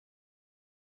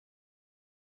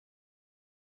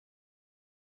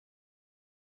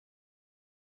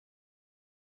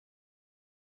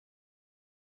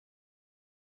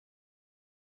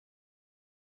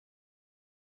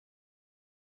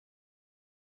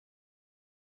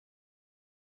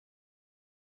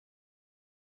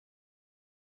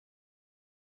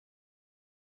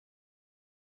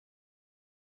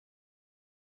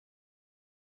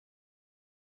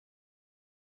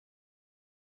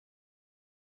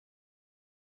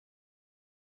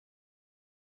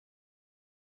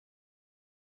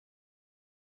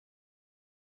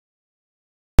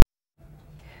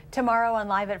Tomorrow on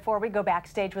Live at 4, we go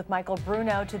backstage with Michael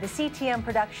Bruno to the CTM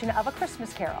production of A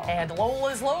Christmas Carol. And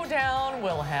Lola's Lowdown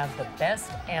will have the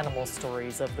best animal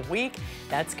stories of the week.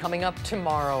 That's coming up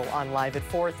tomorrow on Live at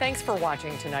 4. Thanks for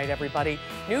watching tonight, everybody.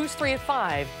 News 3 at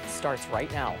 5 starts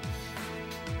right now.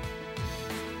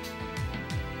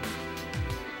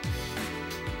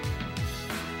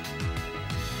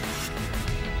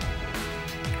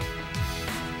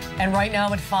 And right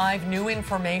now at 5, new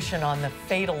information on the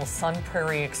fatal Sun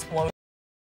Prairie explosion.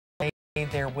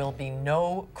 There will be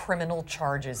no criminal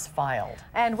charges filed.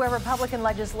 And where Republican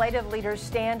legislative leaders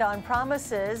stand on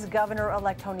promises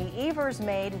Governor-elect Tony Evers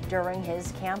made during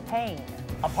his campaign.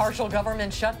 A partial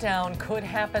government shutdown could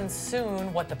happen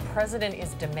soon. What the president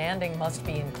is demanding must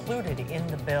be included in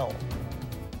the bill.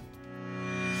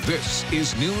 This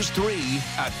is News 3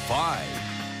 at 5.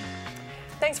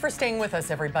 Thanks for staying with us,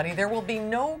 everybody. There will be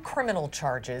no criminal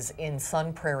charges in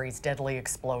Sun Prairie's deadly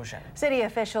explosion. City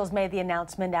officials made the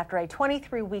announcement after a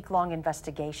 23-week-long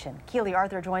investigation. Keely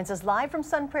Arthur joins us live from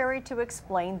Sun Prairie to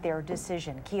explain their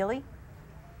decision. Keely?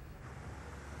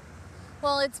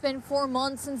 Well, it's been 4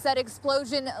 months since that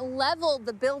explosion leveled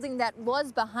the building that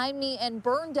was behind me and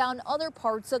burned down other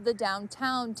parts of the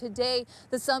downtown. Today,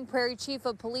 the Sun Prairie Chief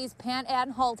of Police, Pat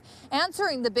Anhalt,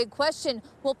 answering the big question,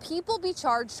 will people be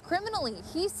charged criminally?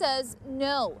 He says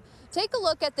no. Take a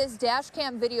look at this dash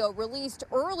cam video released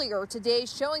earlier today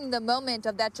showing the moment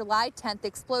of that July 10th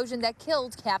explosion that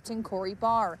killed Captain Corey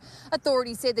Barr.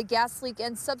 Authorities say the gas leak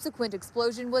and subsequent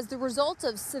explosion was the result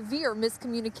of severe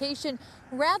miscommunication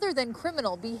rather than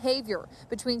criminal behavior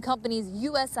between companies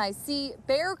USIC,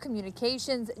 Bear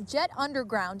Communications, Jet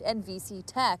Underground, and VC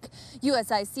Tech.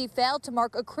 USIC failed to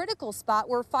mark a critical spot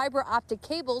where fiber optic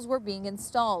cables were being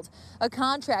installed. A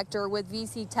contractor with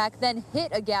VC Tech then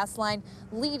hit a gas line,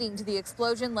 leading to the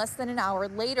explosion less than an hour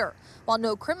later. While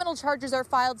no criminal charges are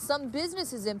filed, some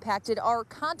businesses impacted are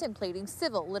contemplating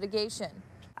civil litigation.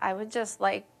 I would just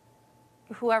like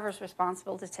whoever's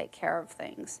responsible to take care of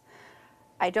things.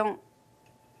 I don't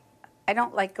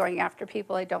like going after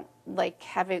people. I don't like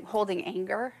holding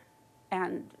anger,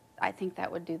 and I think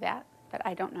that would do that, but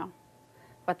I don't know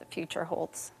what the future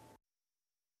holds.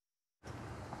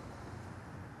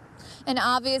 And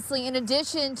obviously, in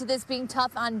addition to this being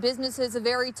tough on businesses, a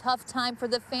very tough time for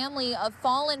the family of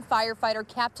fallen firefighter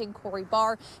Captain Corey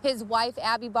Barr. His wife,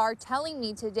 Abby Barr, telling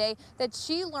me today that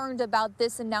she learned about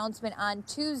this announcement on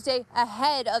Tuesday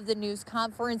ahead of the news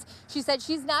conference. She said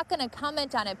she's not going to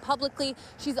comment on it publicly.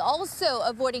 She's also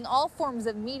avoiding all forms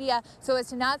of media so as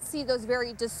to not see those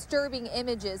very disturbing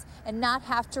images and not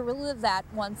have to relive that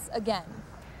once again.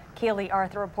 Keely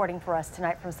Arthur reporting for us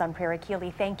tonight from Sun Prairie.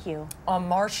 Keely, thank you. A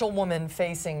Marshall woman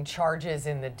facing charges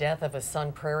in the death of a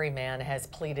Sun Prairie man has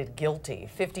pleaded guilty.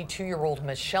 52-year-old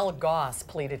Michelle Goss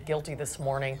pleaded guilty this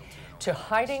morning to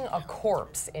hiding a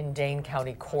corpse in Dane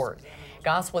County Court.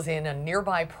 Goss was in a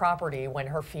nearby property when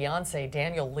her fiancé,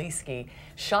 Daniel Leeske,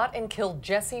 shot and killed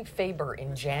Jesse Faber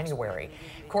in January.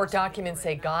 Court documents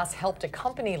say Goss helped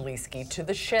accompany Leeske to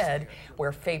the shed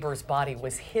where Faber's body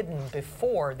was hidden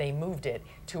before they moved it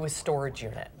to a storage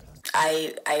unit.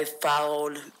 I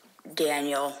followed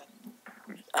Daniel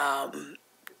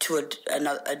to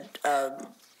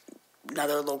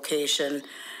another location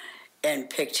and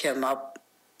picked him up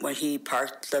when he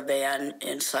parked the van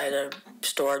inside a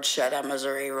storage shed on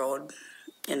Missouri Road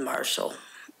in Marshall.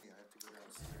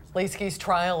 Leeske's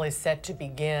trial is set to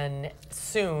begin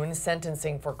soon.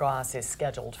 Sentencing for Goss is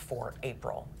scheduled for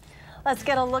April. Let's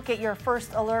get a look at your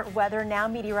first alert weather now.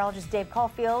 Meteorologist Dave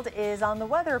Caulfield is on the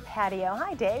weather patio.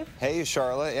 Hi, Dave. Hey,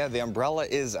 Charlotte. Yeah, the umbrella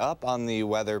is up on the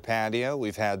weather patio.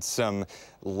 We've had some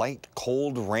light,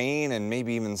 cold rain and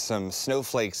maybe even some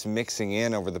snowflakes mixing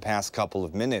in over the past couple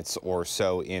of minutes or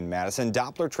so in Madison.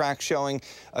 Doppler track showing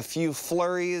a few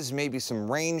flurries, maybe some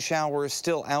rain showers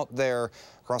still out there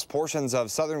across portions of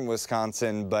southern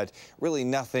Wisconsin, but really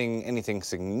anything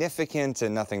significant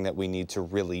and nothing that we need to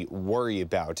really worry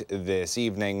about this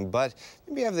evening. But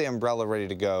maybe have the umbrella ready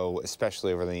to go,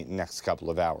 especially over the next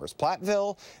couple of hours.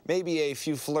 Platteville, maybe a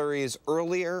few flurries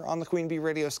earlier on the Queen Bee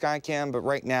Radio Skycam, but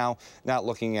right now not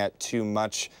looking at too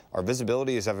much. Our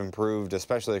visibilities have improved,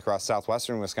 especially across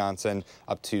southwestern Wisconsin,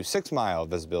 up to 6-mile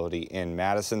visibility in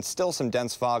Madison. Still some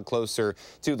dense fog closer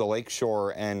to the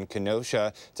lakeshore and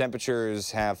Kenosha.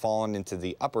 Temperatures have fallen into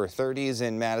the upper 30s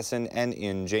in Madison and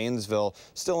in Janesville.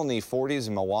 Still in the 40s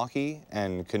in Milwaukee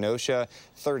and Kenosha.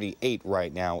 38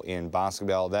 right now in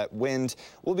Boscobel. That wind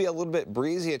will be a little bit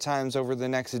breezy at times over the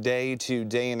next day to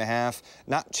day and a half.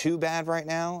 Not too bad right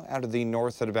now out of the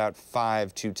north at about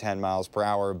 5 to 10 miles per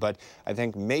hour, but I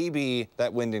think maybe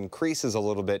that wind increases a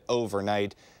little bit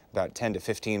overnight. about 10 to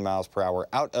 15 miles per hour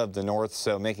out of the north,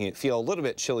 so making it feel a little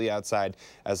bit chilly outside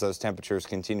as those temperatures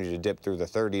continue to dip through the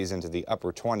 30s into the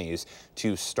upper 20s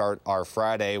to start our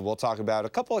Friday. We'll talk about a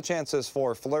couple of chances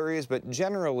for flurries, but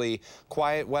generally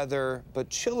quiet weather, but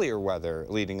chillier weather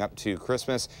leading up to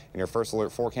Christmas in your first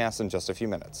alert forecast in just a few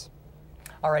minutes.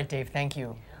 All right, Dave, thank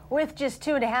you. With just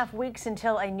 2.5 weeks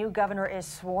until a new governor is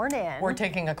sworn in. We're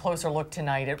taking a closer look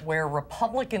tonight at where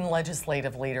Republican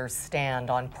legislative leaders stand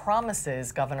on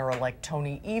promises Governor-elect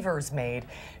Tony Evers made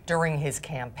during his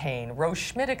campaign. Rose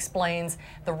Schmidt explains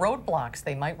the roadblocks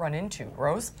they might run into.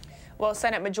 Rose? Well,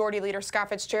 Senate Majority Leader Scott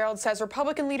Fitzgerald says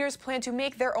Republican leaders plan to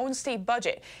make their own state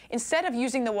budget instead of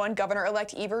using the one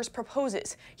Governor-elect Evers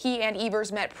proposes. He and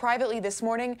Evers met privately this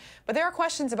morning, but there are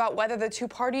questions about whether the two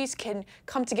parties can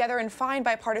come together and find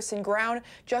bipartisan ground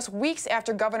just weeks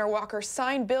after Governor Walker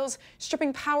signed bills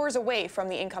stripping powers away from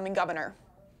the incoming governor.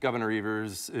 Governor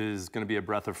Evers is going to be a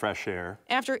breath of fresh air.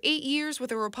 After 8 years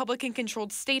with a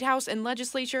Republican-controlled state house and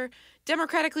legislature,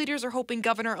 Democratic leaders are hoping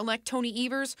Governor-elect Tony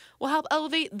Evers will help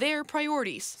elevate their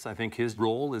priorities. So I think his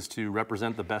role is to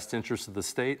represent the best interests of the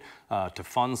state, to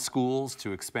fund schools,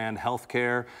 to expand health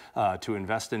care, to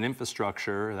invest in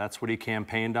infrastructure. That's what he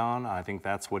campaigned on. I think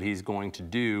that's what he's going to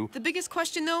do. The biggest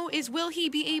question, though, is will he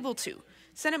be able to?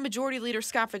 Senate Majority Leader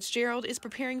Scott Fitzgerald is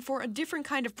preparing for a different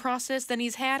kind of process than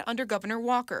he's had under Governor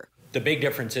Walker. The big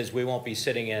difference is we won't be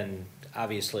sitting in,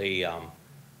 obviously,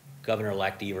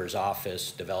 Governor-elect Evers'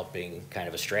 office developing kind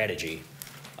of a strategy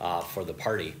for the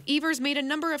party. Evers made a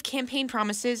number of campaign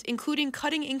promises, including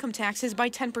cutting income taxes by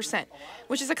 10%,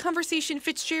 which is a conversation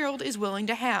Fitzgerald is willing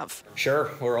to have.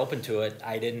 Sure, we're open to it.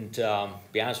 I didn't,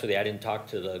 be honest with you, I didn't talk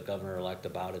to the governor-elect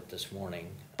about it this morning.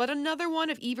 But another one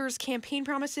of Evers' campaign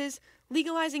promises,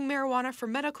 legalizing marijuana for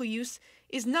medical use,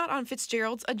 is not on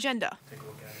Fitzgerald's agenda. Take a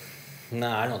look at it. No,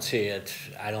 I don't see it.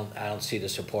 I don't see the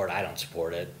support. I don't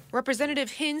support it. Representative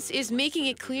Hintz is making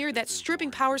it clear that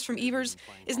stripping powers from Evers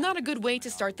is not a good way to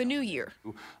start the new year.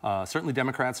 Certainly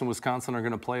Democrats in Wisconsin are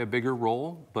going to play a bigger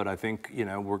role, but I think,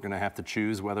 we're going to have to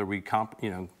choose whether we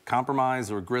compromise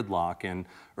or gridlock, and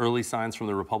early signs from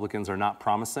the Republicans are not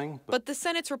promising. But the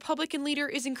Senate's Republican leader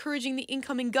is encouraging the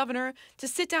incoming governor to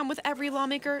sit down with every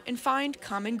lawmaker and find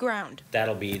common ground.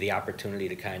 That'll be the opportunity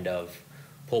to kind of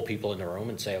pull people in the room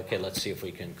and say, okay, let's see if we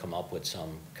can come up with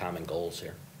some common goals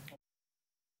here.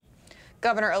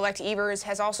 Governor-elect Evers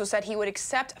has also said he would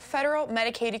accept federal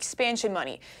Medicaid expansion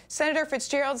money. Senator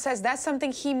Fitzgerald says that's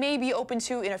something he may be open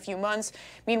to in a few months.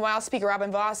 Meanwhile, Speaker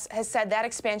Robin Vos has said that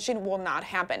expansion will not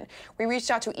happen. We reached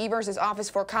out to Evers' office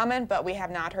for comment, but we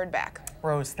have not heard back.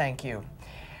 Rose, thank you.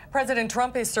 President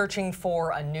Trump is searching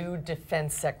for a new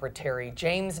defense secretary.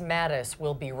 James Mattis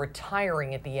will be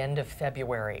retiring at the end of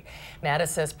February. Mattis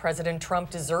says President Trump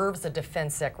deserves a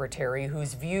defense secretary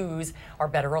whose views are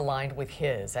better aligned with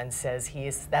his, and says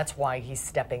that's why he's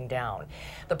stepping down.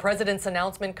 The president's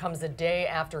announcement comes a day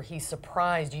after he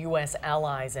surprised U.S.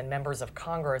 allies and members of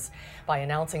Congress by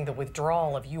announcing the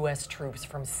withdrawal of U.S. troops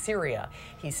from Syria.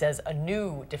 He says a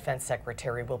new defense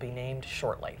secretary will be named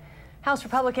shortly. House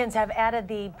Republicans have added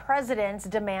the president's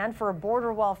demand for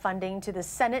border wall funding to the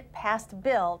Senate-passed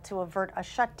bill to avert a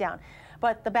shutdown.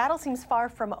 But the battle seems far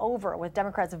from over, with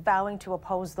Democrats vowing to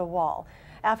oppose the wall.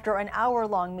 After an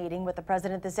hour-long meeting with the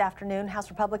president this afternoon,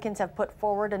 House Republicans have put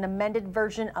forward an amended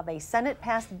version of a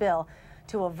Senate-passed bill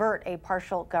to avert a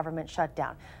partial government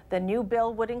shutdown. The new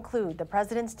bill would include the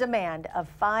president's demand of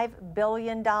 $5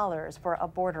 billion for a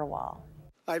border wall.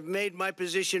 I've made my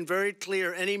position very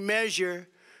clear. Any measure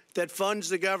that funds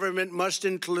the government must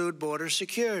include border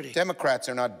security. Democrats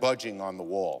are not budging on the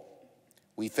wall.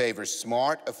 We favor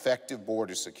smart, effective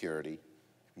border security,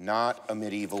 not a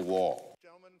medieval wall.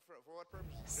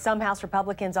 Some House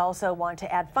Republicans also want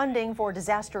to add funding for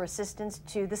disaster assistance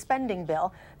to the spending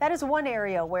bill. That is one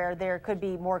area where there could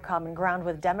be more common ground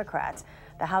with Democrats.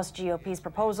 The House GOP's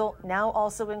proposal now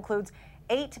also includes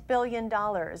 $8 billion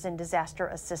in disaster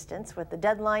assistance, with the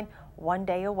deadline one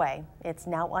day away. It's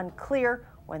now unclear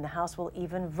when the House will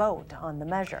even vote on the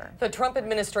measure. The Trump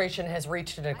administration has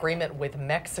reached an agreement with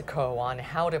Mexico on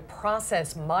how to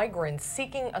process migrants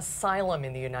seeking asylum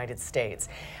in the United States.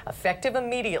 Effective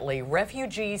immediately,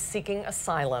 refugees seeking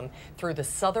asylum through the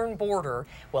southern border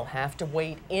will have to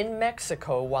wait in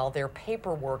Mexico while their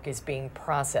paperwork is being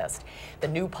processed. The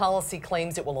new policy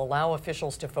claims it will allow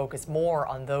officials to focus more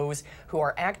on those who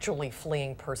are actually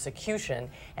fleeing persecution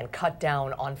and cut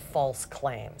down on false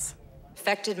claims.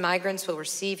 Affected migrants will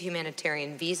receive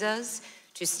humanitarian visas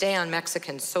to stay on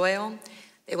Mexican soil.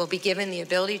 They will be given the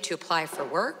ability to apply for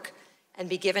work and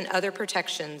be given other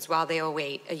protections while they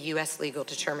await a U.S. legal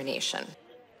determination.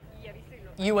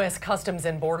 U.S. Customs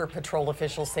and Border Patrol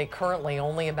officials say currently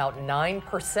only about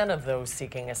 9% of those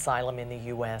seeking asylum in the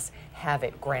U.S. have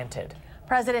it granted.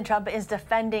 President Trump is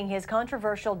defending his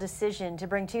controversial decision to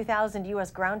bring 2,000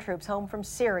 U.S. ground troops home from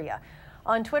Syria.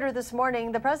 On Twitter this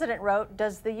morning, the president wrote,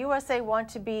 "Does the USA want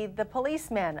to be the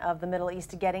policeman of the Middle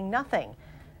East getting nothing?"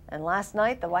 And last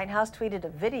night, the White House tweeted a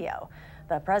video.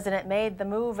 The president made the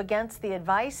move against the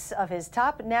advice of his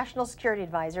top national security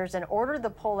advisors and ordered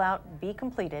the pullout be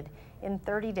completed in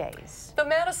 30 days. The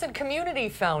Madison Community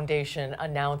Foundation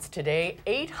announced today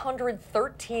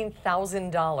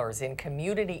 $813,000 in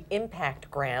community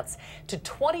impact grants to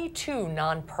 22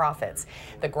 nonprofits.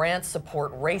 The grants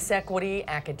support race equity,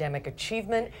 academic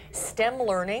achievement, STEM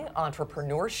learning,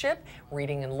 entrepreneurship,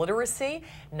 reading and literacy,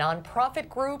 nonprofit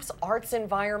groups, arts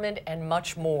environment, and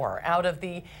much more. Out of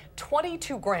the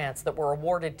 22 grants that were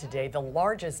awarded today, the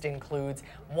largest includes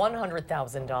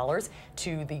 $100,000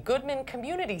 to the Goodman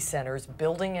Community Center's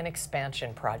Building and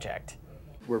Expansion Project.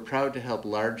 We're proud to help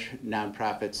large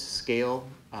nonprofits scale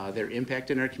their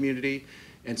impact in our community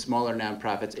and smaller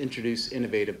nonprofits introduce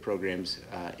innovative programs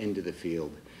into the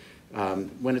field.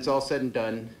 When it's all said and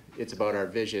done, it's about our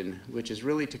vision, which is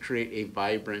really to create a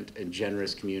vibrant and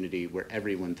generous community where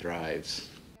everyone thrives.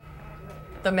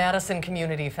 The Madison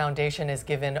Community Foundation has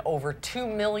given over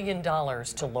 $2 million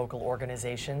to local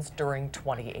organizations during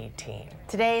 2018.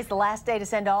 Today is the last day to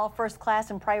send all first class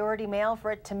and priority mail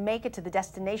for it to make it to the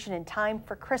destination in time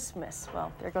for Christmas.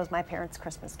 Well, there goes my parents'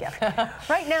 Christmas gift.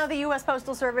 Right now, the U.S.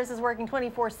 Postal Service is working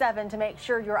 24/7 to make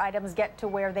sure your items get to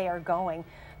where they are going.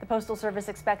 The Postal Service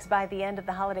expects by the end of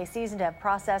the holiday season to have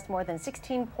processed more than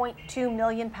 16.2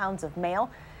 million pounds of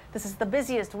mail. This is the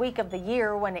busiest week of the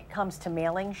year when it comes to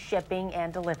mailing, shipping,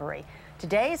 and delivery.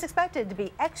 Today is expected to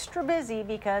be extra busy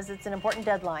because it's an important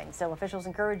deadline, so officials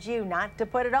encourage you not to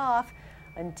put it off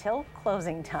until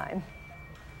closing time.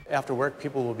 After work,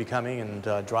 people will be coming and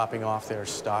dropping off their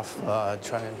stuff,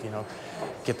 trying to,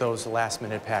 get those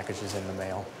last-minute packages in the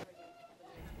mail.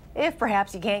 If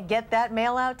perhaps you can't get that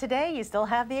mail out today, you still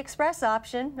have the express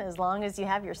option. As long as you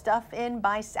have your stuff in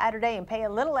by Saturday and pay a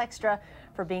little extra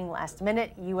for being last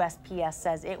minute, USPS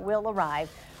says it will arrive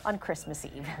on Christmas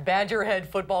Eve. Badger head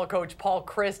football coach Paul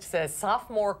Christ says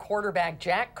sophomore quarterback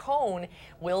Jack Cohn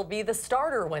will be the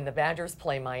starter when the Badgers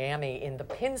play Miami in the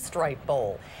Pinstripe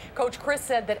Bowl. Coach Christ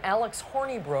said that Alex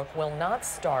Hornibrook will not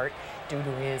start due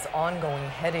to his ongoing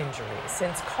head injury.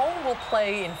 Since Cohn will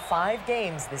play in 5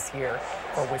 games this year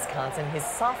for Wisconsin, his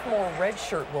sophomore red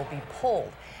shirt will be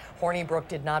pulled. Hornibrook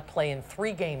did not play in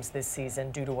 3 games this season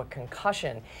due to a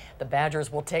concussion. The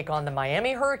Badgers will take on the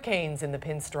Miami Hurricanes in the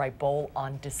Pinstripe Bowl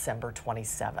on December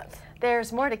 27th.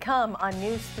 There's more to come on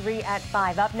News 3 at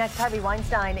 5. Up next, Harvey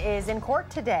Weinstein is in court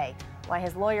today. Why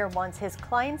his lawyer wants his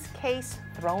client's case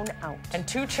thrown out. And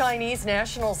 2 Chinese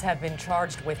nationals have been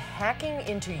charged with hacking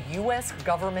into U.S.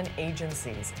 government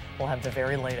agencies. We'll have the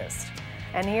very latest.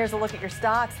 And here's a look at your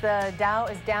stocks. The Dow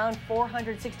is down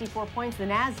 464 points. The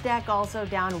NASDAQ also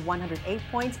down 108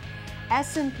 points.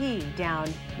 S&P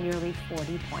down nearly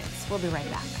 40 points. We'll be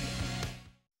right back.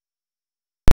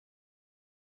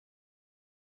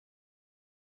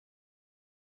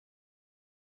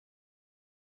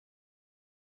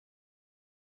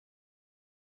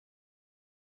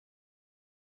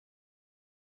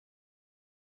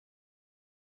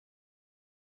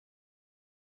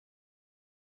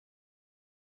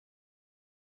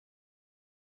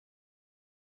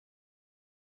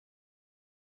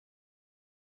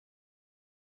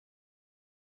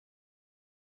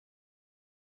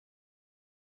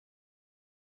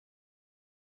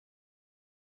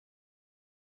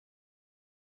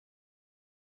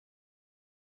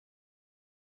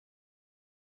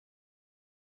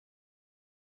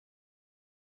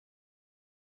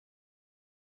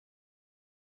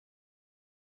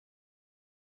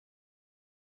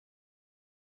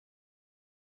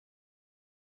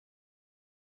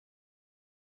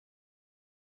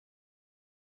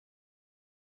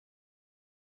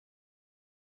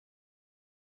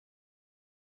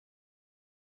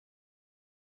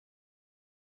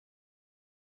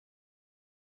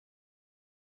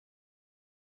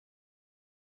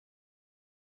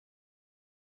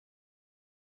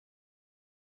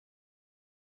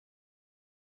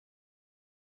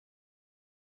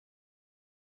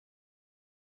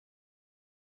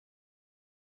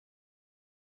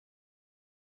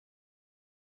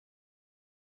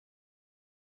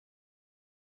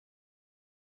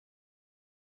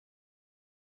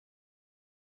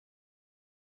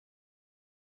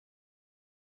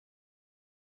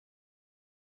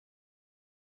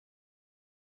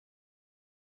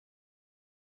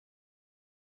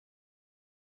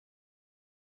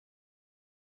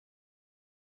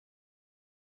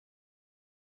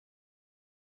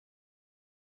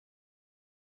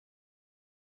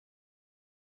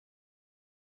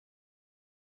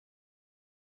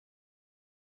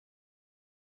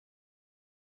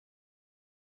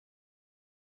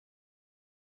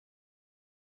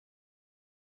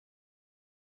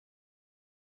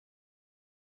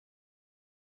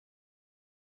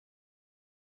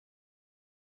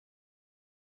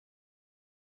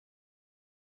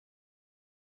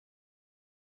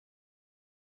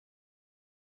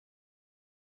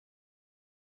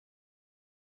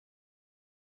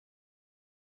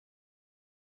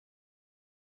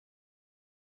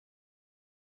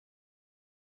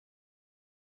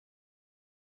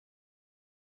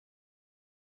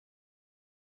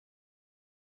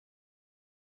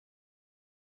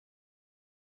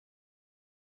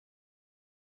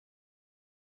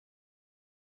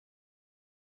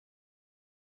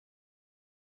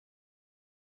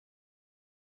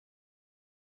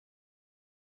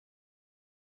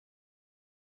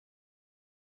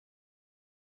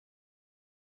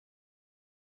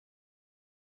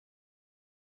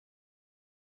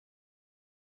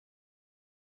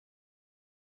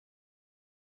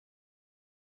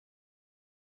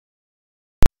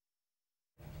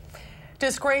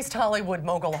 Disgraced Hollywood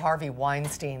mogul Harvey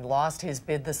Weinstein lost his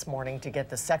bid this morning to get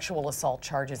the sexual assault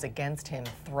charges against him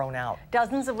thrown out.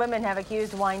 Dozens of women have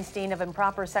accused Weinstein of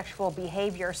improper sexual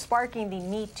behavior, sparking the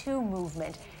Me Too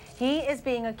movement. He is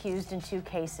being accused in 2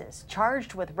 cases,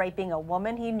 charged with raping a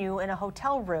woman he knew in a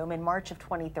hotel room in March of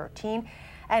 2013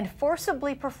 and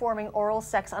forcibly performing oral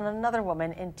sex on another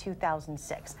woman in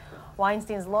 2006.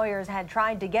 Weinstein's lawyers had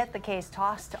tried to get the case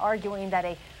tossed, arguing that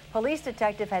a police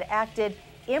detective had acted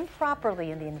improperly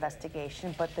in the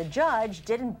investigation, but the judge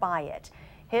didn't buy it.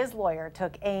 His lawyer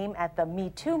took aim at the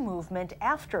Me Too movement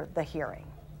after the hearing.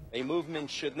 A movement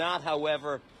should not,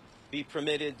 however, be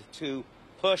permitted to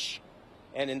push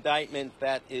an indictment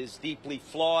that is deeply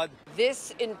flawed.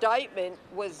 This indictment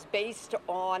was based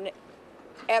on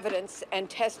evidence and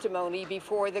testimony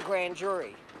before the grand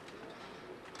jury.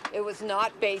 It was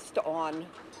not based on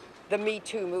the Me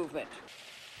Too movement.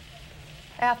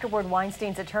 Afterward,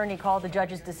 Weinstein's attorney called the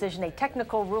judge's decision a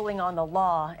technical ruling on the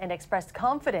law and expressed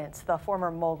confidence the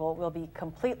former mogul will be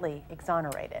completely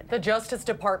exonerated. The Justice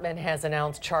Department has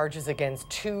announced charges against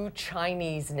 2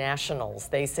 Chinese nationals.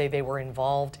 They say they were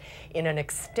involved in an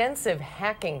extensive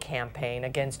hacking campaign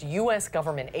against U.S.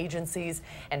 government agencies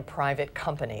and private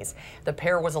companies. The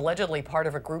pair was allegedly part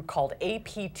of a group called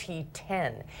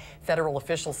APT-10. Federal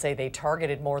officials say they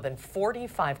targeted more than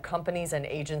 45 companies and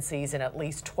agencies in at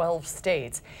least 12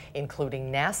 states,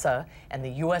 including NASA and the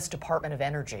U.S. Department of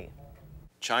Energy.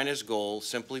 China's goal,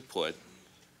 simply put,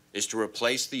 is to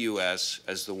replace the U.S.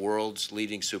 as the world's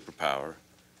leading superpower,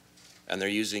 and they're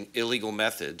using illegal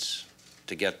methods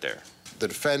to get there. The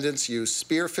defendants used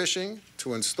spear phishing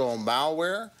to install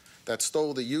malware that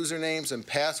stole the usernames and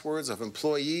passwords of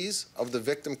employees of the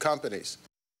victim companies.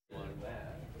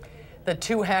 The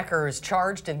 2 hackers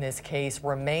charged in this case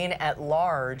remain at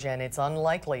large, and it's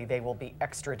unlikely they will be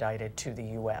extradited to the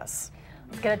U.S.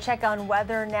 Let's get a check on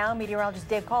weather now. Meteorologist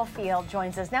Dave Caulfield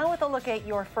joins us now with a look at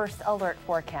your first alert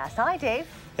forecast. Hi, Dave.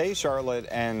 Hey, Charlotte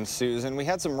and Susan. We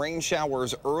had some rain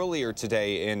showers earlier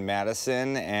today in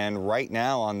Madison, and right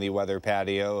now on the weather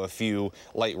patio, a few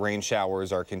light rain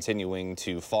showers are continuing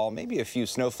to fall. Maybe a few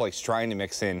snowflakes trying to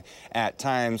mix in at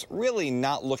times. Really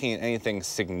not looking at anything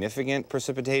significant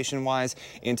precipitation-wise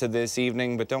into this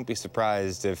evening, but don't be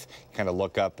surprised if you kind of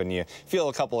look up and you feel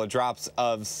a couple of drops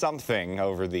of something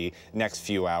over the next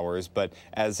few hours. But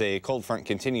as a cold front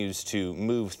continues to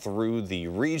move through the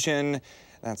region,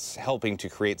 that's helping to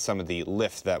create some of the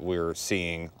lift that we're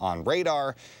seeing on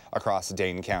radar across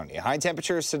Dane County. High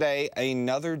temperatures today,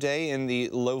 another day in the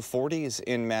low 40s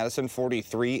in Madison,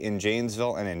 43 in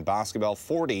Janesville and in Boscobel,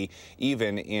 40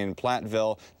 even in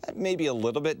Platteville. That may be a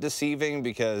little bit deceiving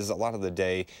because a lot of the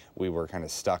day we were kind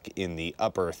of stuck in the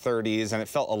upper 30s, and it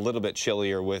felt a little bit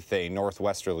chillier with a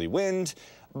northwesterly wind.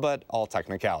 But all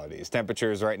technicalities.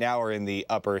 Temperatures right now are in the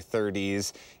upper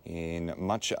 30s in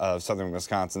much of southern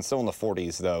Wisconsin. Still in the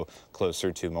 40s, though,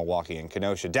 closer to Milwaukee and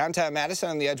Kenosha. Downtown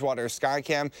Madison on the Edgewater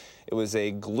Skycam, it was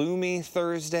a gloomy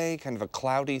Thursday, kind of a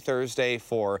cloudy Thursday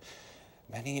for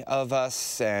many of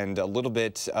us, and a little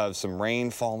bit of some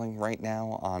rain falling right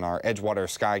now on our Edgewater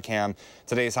Skycam.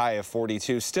 Today's high of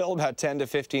 42, still about 10 to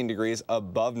 15 degrees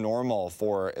above normal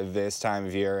for this time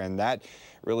of year, and that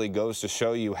really goes to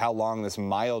show you how long this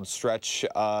mild stretch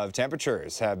of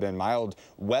temperatures have been. Mild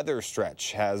weather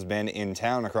stretch has been in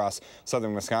town across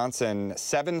southern Wisconsin.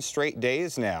 7 straight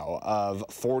days now of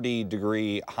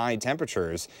 40-degree high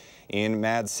temperatures in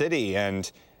Mad City,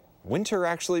 and winter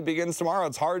actually begins tomorrow.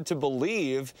 It's hard to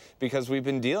believe because we've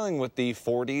been dealing with the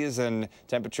 40s and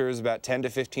temperatures about 10 to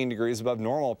 15 degrees above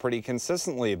normal pretty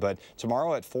consistently. But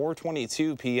tomorrow at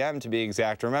 4:22 p.m. to be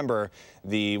exact, remember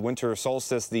the winter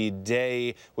solstice, the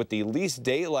day with the least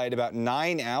daylight, about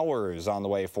 9 hours on the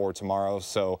way for tomorrow.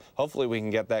 So hopefully we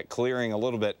can get that clearing a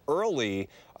little bit early.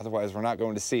 Otherwise, we're not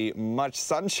going to see much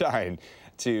sunshine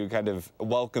to kind of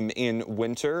welcome in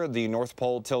winter. The North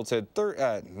Pole tilted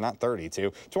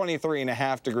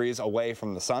 23.5 degrees away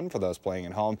from the sun for those playing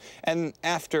at home. And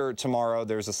after tomorrow,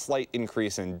 there's a slight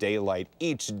increase in daylight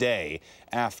each day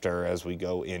after as we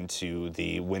go into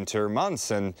the winter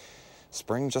months. And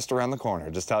spring just around the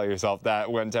corner. Just tell yourself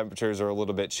that when temperatures are a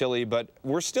little bit chilly, but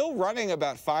we're still running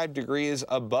about 5 degrees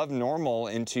above normal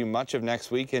into much of next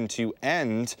week and to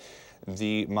end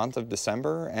the month of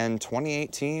December and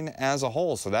 2018 as a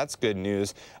whole. So that's good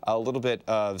news. A little bit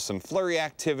of some flurry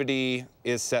activity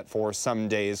is set for some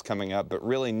days coming up, but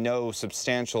really no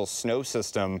substantial snow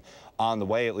system on the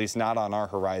way, at least not on our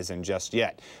horizon just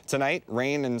yet. Tonight,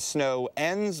 rain and snow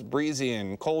ends, breezy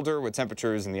and colder with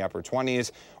temperatures in the upper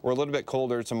 20s. We're a little bit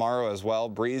colder tomorrow as well,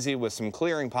 breezy with some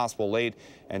clearing possible late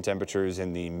and temperatures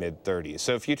in the mid-30s.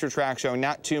 So future track show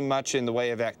not too much in the way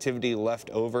of activity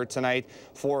left over tonight.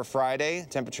 For Friday,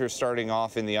 temperatures starting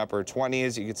off in the upper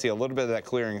 20s. You can see a little bit of that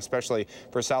clearing, especially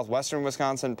for southwestern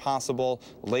Wisconsin, possible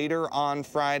later on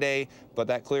Friday. But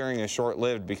that clearing is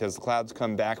short-lived because the clouds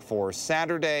come back for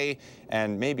Saturday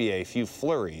and maybe a few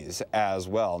flurries as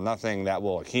well. Nothing that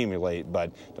will accumulate,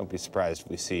 but don't be surprised if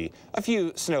we see a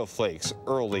few snowflakes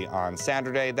early on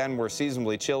Saturday. Then we're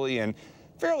seasonably chilly and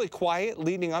fairly quiet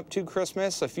leading up to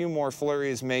Christmas. A few more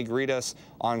flurries may greet us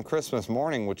on Christmas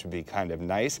morning, which would be kind of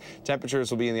nice. Temperatures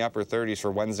will be in the upper 30s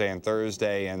for Wednesday and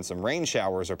Thursday, and some rain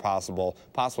showers are possible,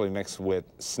 possibly mixed with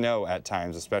snow at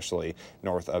times, especially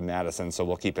north of Madison. So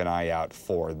we'll keep an eye out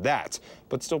for that,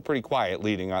 but still pretty quiet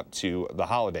leading up to the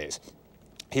holidays.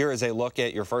 Here is a look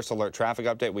at your first alert traffic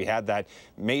update. We had that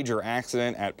major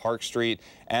accident at Park Street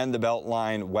and the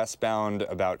Beltline westbound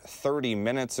about 30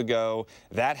 minutes ago.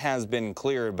 That has been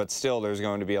cleared, but still there's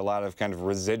going to be a lot of kind of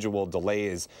residual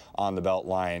delays on the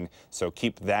Beltline. So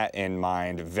keep that in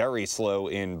mind. Very slow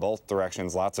in both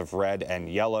directions. Lots of red and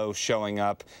yellow showing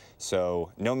up.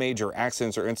 So no major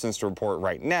accidents or incidents to report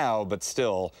right now, but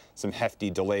still some hefty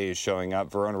delays showing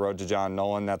up. Verona Road to John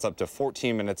Nolan, that's up to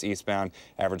 14 minutes eastbound,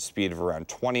 average speed of around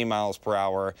 20 miles per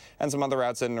hour. And some other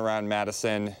routes in and around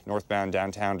Madison, northbound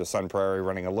downtown to Sun Prairie,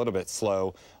 running a little bit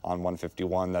slow on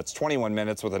 151. That's 21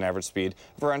 minutes with an average speed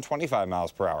of around 25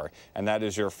 miles per hour. And that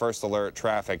is your first alert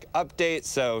traffic update.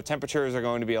 So temperatures are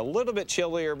going to be a little bit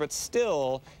chillier, but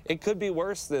still it could be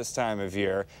worse this time of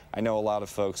year. I know a lot of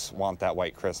folks want that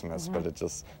white Christmas, but it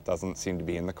just doesn't seem to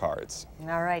be in the cards.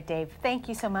 All right, Dave. Thank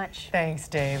you so much. Thanks,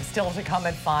 Dave. Still to come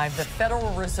at 5, the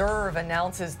Federal Reserve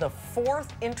announces the 4th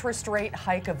interest rate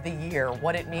hike of the year.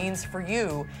 What it means for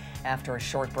you after a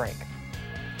short break.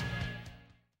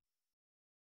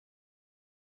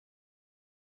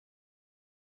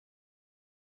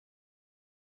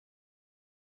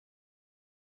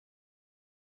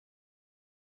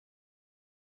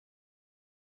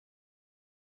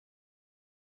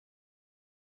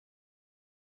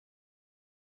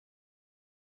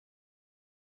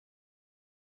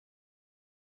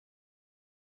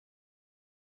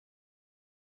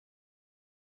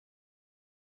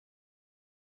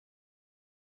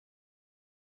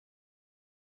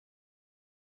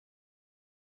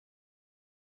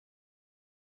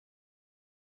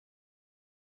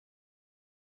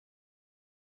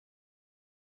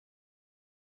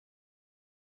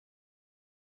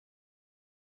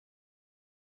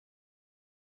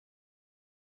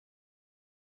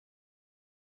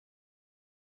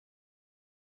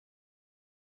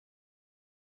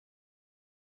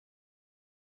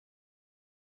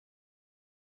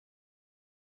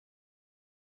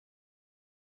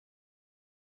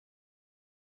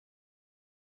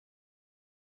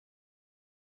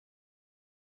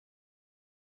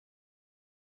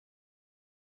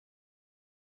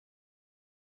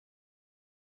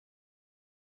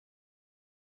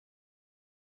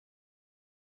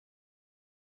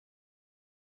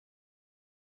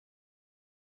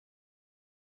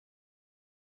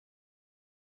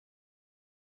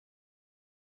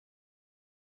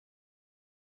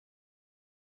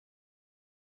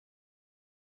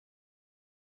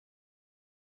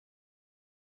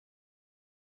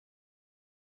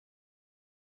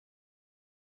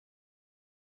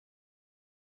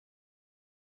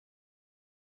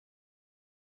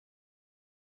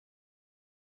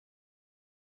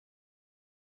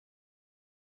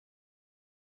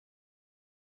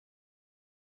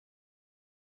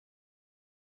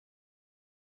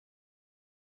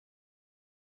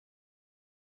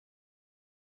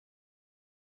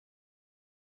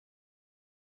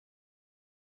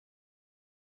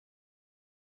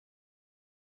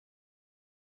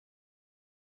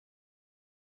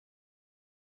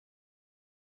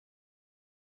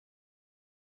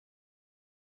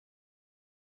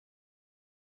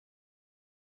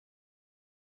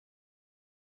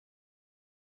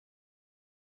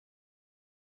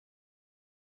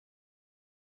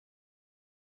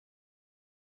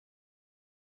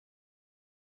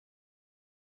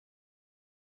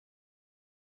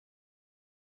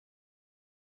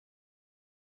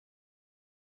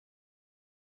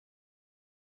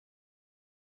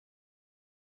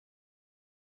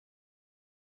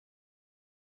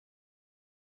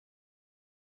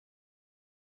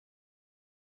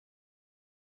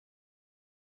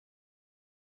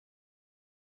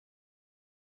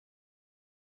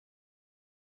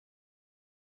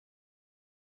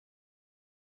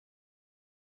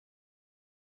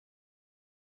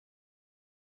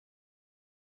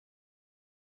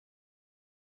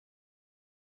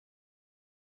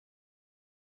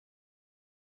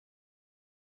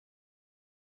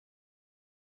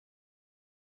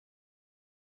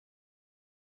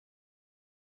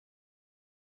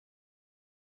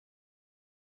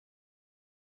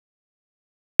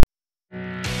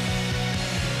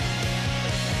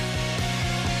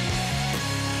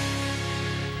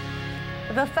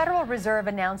 The Federal Reserve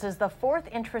announces the fourth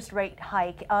interest rate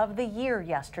hike of the year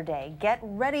yesterday. Get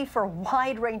ready for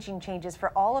wide-ranging changes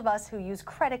for all of us who use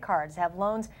credit cards, have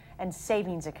loans, and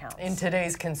savings accounts. In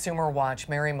today's Consumer Watch,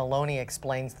 Mary Maloney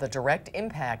explains the direct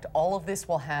impact all of this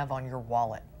will have on your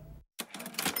wallet.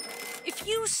 If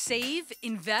you save,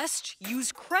 invest,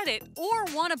 use credit, or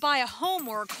want to buy a home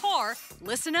or a car,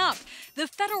 listen up. The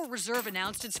Federal Reserve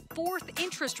announced its fourth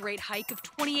interest rate hike of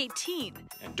 2018.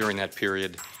 And during that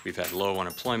period, we've had low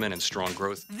unemployment and strong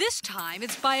growth. This time,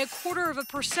 it's by 1/4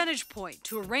 percentage point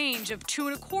to a range of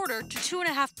 2.25% to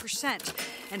 2.5%.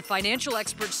 And financial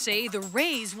experts say the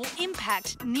raise will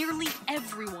impact nearly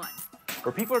everyone.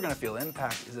 Where people are going to feel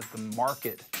impact is if the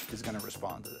market is going to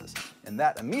respond to this. And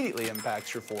that immediately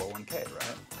impacts your 401k,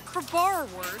 right? For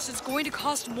borrowers, it's going to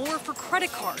cost more for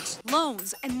credit cards,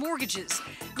 loans, and mortgages.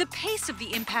 The pace of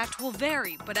the impact will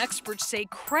vary, but experts say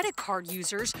credit card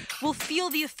users will feel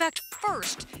the effect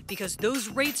first because those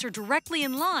rates are directly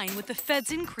in line with the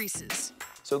Fed's increases.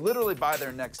 So literally by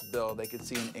their next bill, they could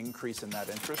see an increase in that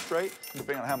interest rate.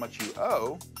 Depending on how much you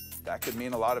owe, that could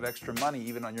mean a lot of extra money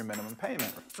even on your minimum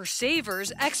payment. For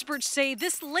savers, experts say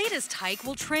this latest hike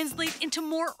will translate into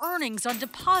more earnings on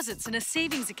deposits in a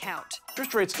savings account.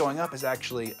 Interest rates going up is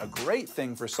actually a great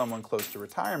thing for someone close to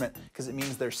retirement because it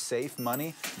means their safe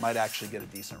money might actually get a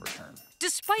decent return.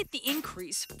 Despite the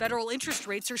increase, federal interest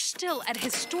rates are still at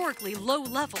historically low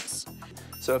levels.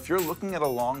 So if you're looking at a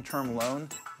long-term loan,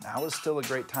 now is still a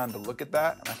great time to look at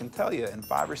that. And I can tell you, in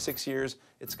 5 or 6 years,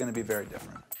 it's going to be very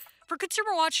different. For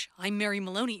Consumer Watch, I'm Mary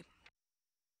Maloney.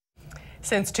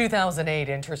 Since 2008,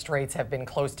 interest rates have been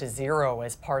close to zero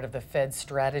as part of the Fed's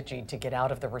strategy to get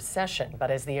out of the recession.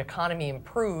 But as the economy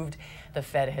improved, the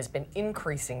Fed has been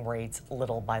increasing rates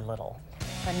little by little.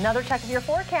 Another check of your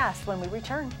forecast when we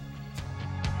return.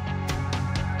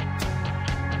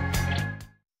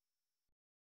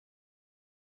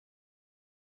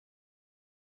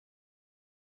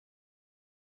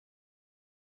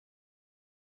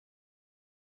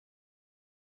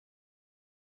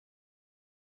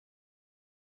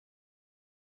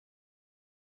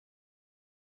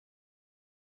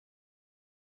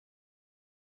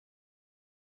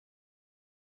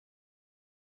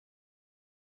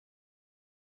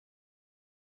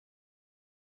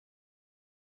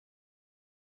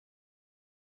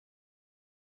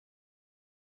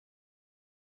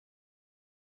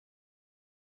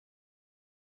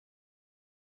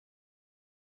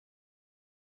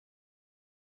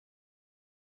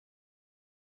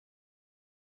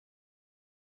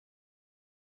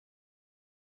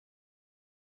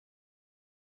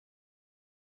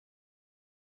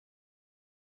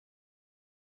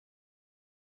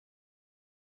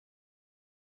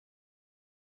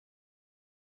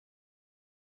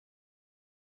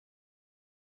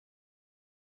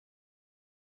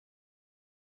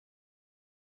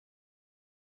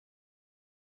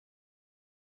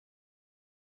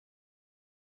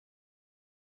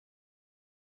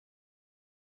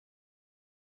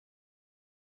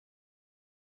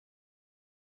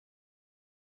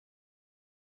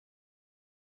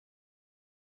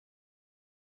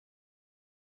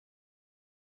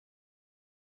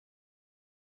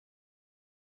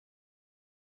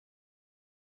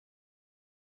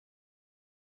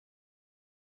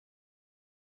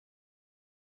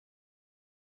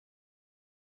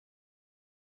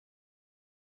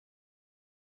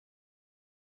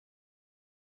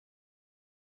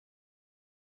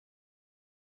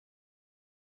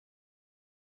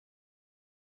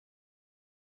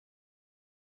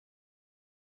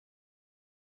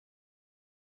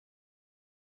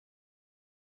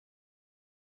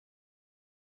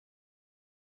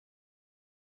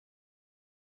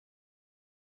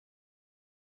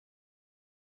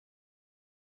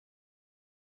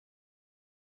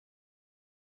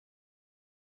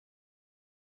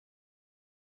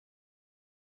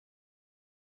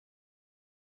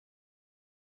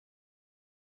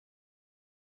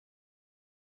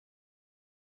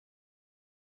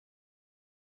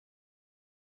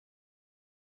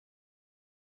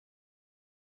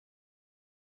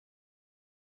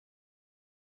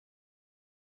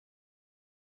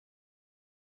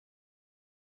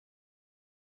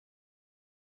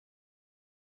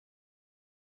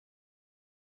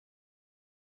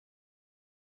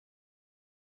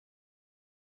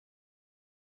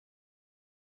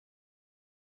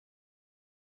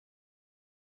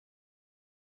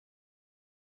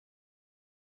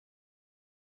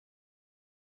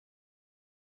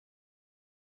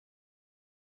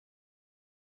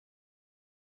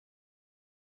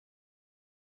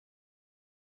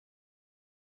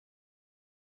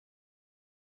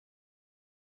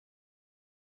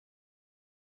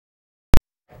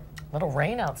 Little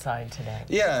rain outside today.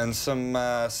 Yeah, and some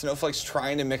snowflakes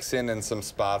trying to mix in some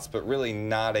spots, but really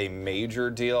not a major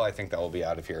deal. I think that will be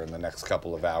out of here in the next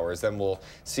couple of hours. Then we'll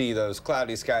see those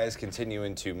cloudy skies continue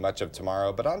into much of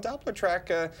tomorrow. But on Doppler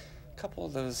track, a couple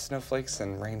of those snowflakes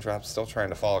and raindrops still trying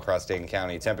to fall across Dane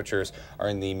County. Temperatures are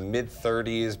in the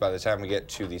mid-30s by the time we get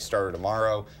to the start of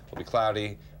tomorrow. It'll be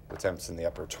cloudy with temps in the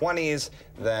upper 20s,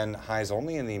 then highs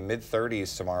only in the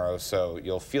mid-30s tomorrow, so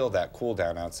you'll feel that cool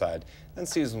down outside. Then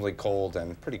seasonably cold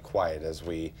and pretty quiet as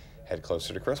we head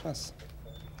closer to Christmas.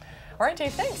 All right,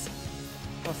 Dave, thanks.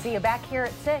 We'll see you back here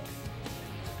at 6.